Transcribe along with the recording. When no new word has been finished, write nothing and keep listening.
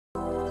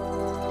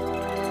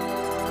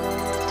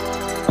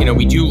You know,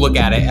 we do look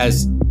at it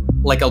as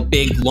like a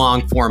big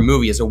long form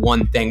movie as a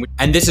one thing.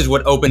 And this is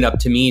what opened up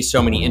to me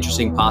so many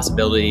interesting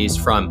possibilities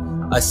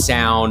from a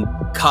sound,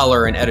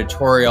 color, and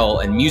editorial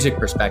and music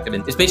perspective.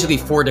 And it's basically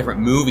 4 different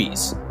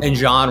movies and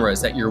genres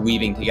that you're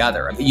weaving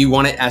together. You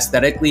want it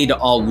aesthetically to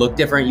all look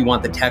different. You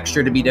want the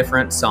texture to be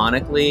different,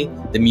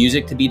 sonically, the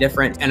music to be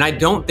different. And I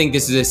don't think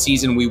this is a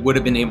season we would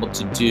have been able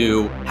to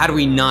do had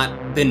we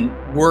not been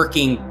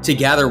working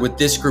together with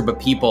this group of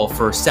people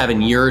for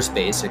 7 years,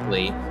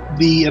 basically.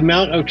 The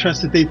amount of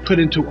trust that they've put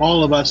into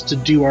all of us to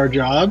do our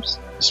jobs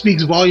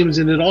speaks volumes,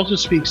 and it also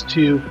speaks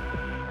to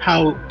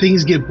how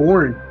things get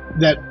born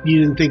that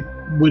you didn't think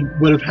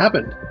would have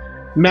happened.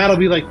 Matt will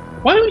be like,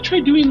 why don't we try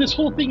doing this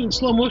whole thing in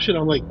slow motion?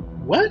 I'm like,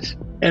 what?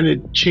 And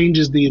it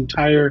changes the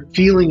entire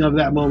feeling of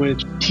that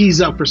moment. It tees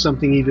up for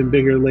something even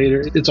bigger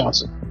later. It's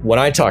awesome. When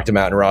I talk to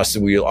Matt and Ross,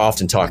 we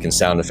often talk in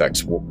sound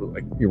effects.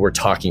 We're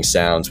talking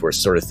sounds, we're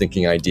sort of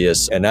thinking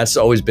ideas. And that's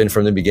always been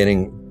from the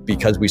beginning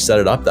because we set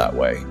it up that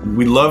way.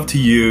 We love to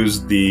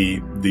use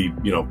the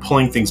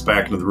pulling things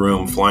back into the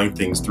room, flying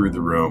things through the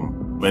room.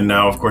 And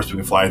now, of course, we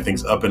can fly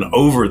things up and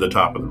over the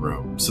top of the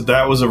room. So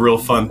that was a real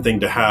fun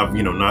thing to have,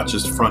 not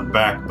just front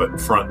back,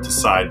 but front to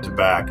side to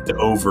back to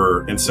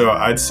over. And so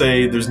I'd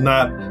say there's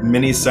not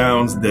many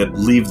sounds that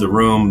leave the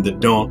room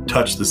that don't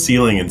touch the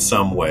ceiling in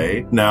some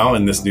way now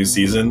in this new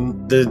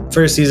season. The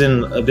first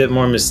season, a bit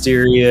more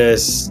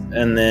mysterious.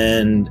 And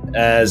then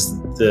as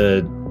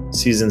the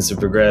seasons to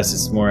progress,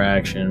 it's more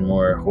action,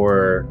 more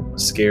horror,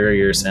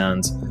 scarier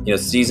sounds.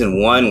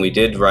 Season 1, we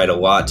did write a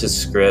lot to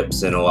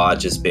scripts and a lot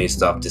just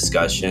based off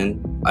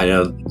discussion. I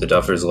know the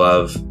Duffers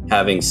love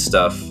having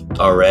stuff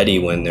already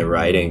when they're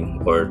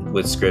writing or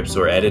with scripts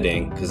or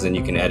editing, because then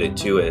you can edit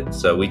to it.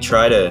 So we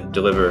try to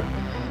deliver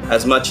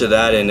as much of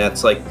that, and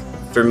that's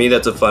for me,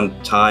 that's a fun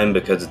time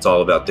because it's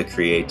all about the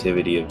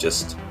creativity of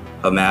just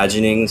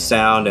imagining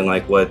sound and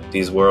what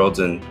these worlds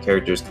and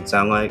characters can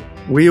sound like.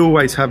 We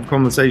always have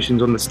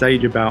conversations on the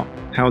stage about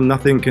how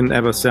nothing can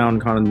ever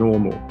sound kind of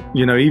normal.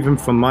 Even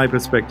from my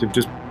perspective,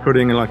 just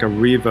putting a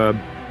reverb,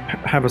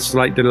 have a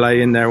slight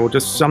delay in there, or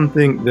just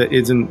something that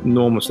isn't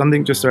normal,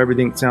 something just so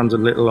everything sounds a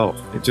little off.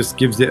 It just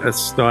gives it a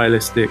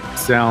stylistic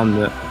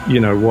sound that,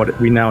 what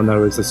we now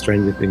know as the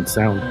Stranger Things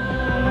sound.